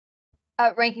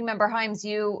Ranking Member Himes,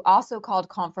 you also called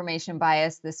confirmation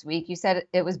bias this week. You said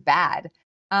it was bad.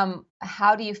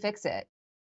 How do you fix it?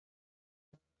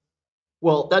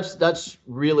 Well, that's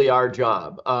really our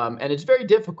job, and it's very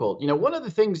difficult. One of the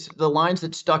things, the lines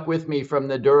that stuck with me from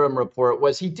the Durham report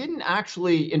was he didn't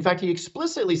actually, in fact, he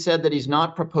explicitly said that he's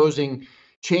not proposing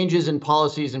changes in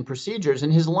policies and procedures.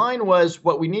 And his line was,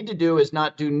 what we need to do is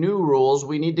not do new rules.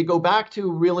 We need to go back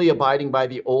to really abiding by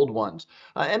the old ones.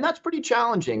 And that's pretty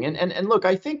challenging. And look,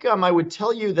 I think I would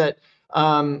tell you that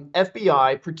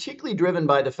FBI, particularly driven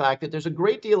by the fact that there's a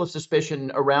great deal of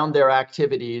suspicion around their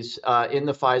activities in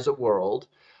the FISA world,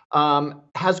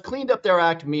 has cleaned up their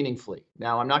act meaningfully.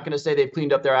 Now, I'm not going to say they've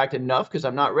cleaned up their act enough because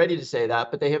I'm not ready to say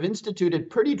that, but they have instituted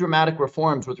pretty dramatic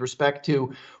reforms with respect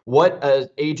to what an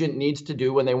agent needs to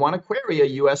do when they want to query a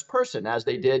U.S. person, as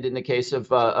they did in the case of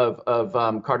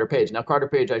Carter Page. Now, Carter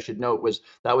Page, I should note, was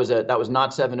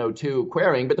not 702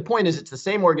 querying, but the point is, it's the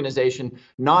same organization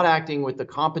not acting with the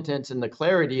competence and the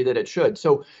clarity that it should.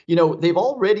 So, they've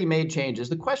already made changes.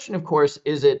 The question, of course,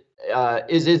 is it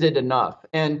enough?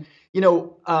 And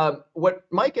what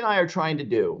Mike and I are trying to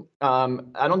do,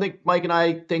 I don't think Mike and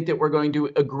I think that we're going to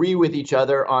agree with each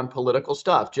other on political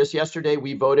stuff. Just yesterday,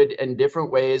 we voted in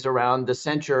different ways around the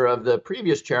censure of the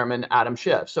previous chairman, Adam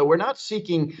Schiff. So we're not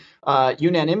seeking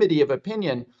unanimity of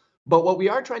opinion. But what we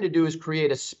are trying to do is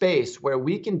create a space where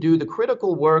we can do the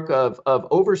critical work of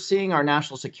overseeing our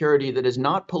national security that is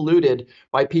not polluted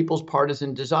by people's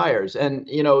partisan desires. And,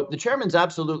 the chairman's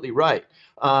absolutely right.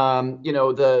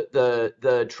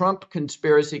 The Trump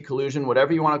conspiracy collusion,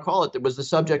 whatever you want to call it, that was the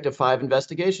subject of 5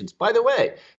 investigations. By the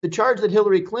way, the charge that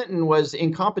Hillary Clinton was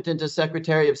incompetent as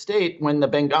Secretary of State when the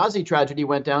Benghazi tragedy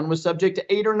went down was subject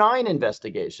to 8 or 9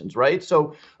 investigations, right?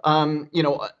 So,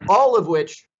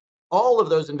 all of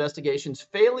those investigations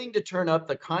failing to turn up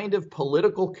the kind of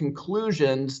political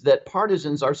conclusions that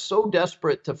partisans are so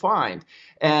desperate to find.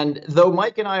 And though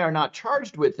Mike and I are not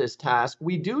charged with this task,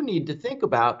 we do need to think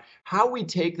about how we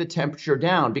take the temperature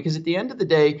down, because at the end of the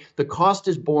day, the cost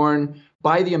is borne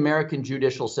by the American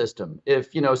judicial system.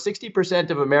 If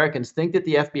 60% of Americans think that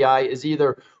the FBI is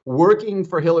either working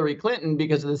for Hillary Clinton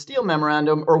because of the Steele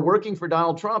memorandum or working for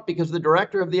Donald Trump because the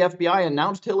director of the FBI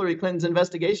announced Hillary Clinton's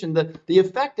investigation, the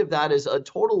effect of that is a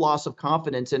total loss of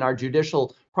confidence in our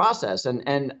judicial process.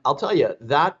 And I'll tell you,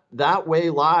 that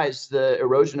way lies the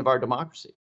erosion of our democracy.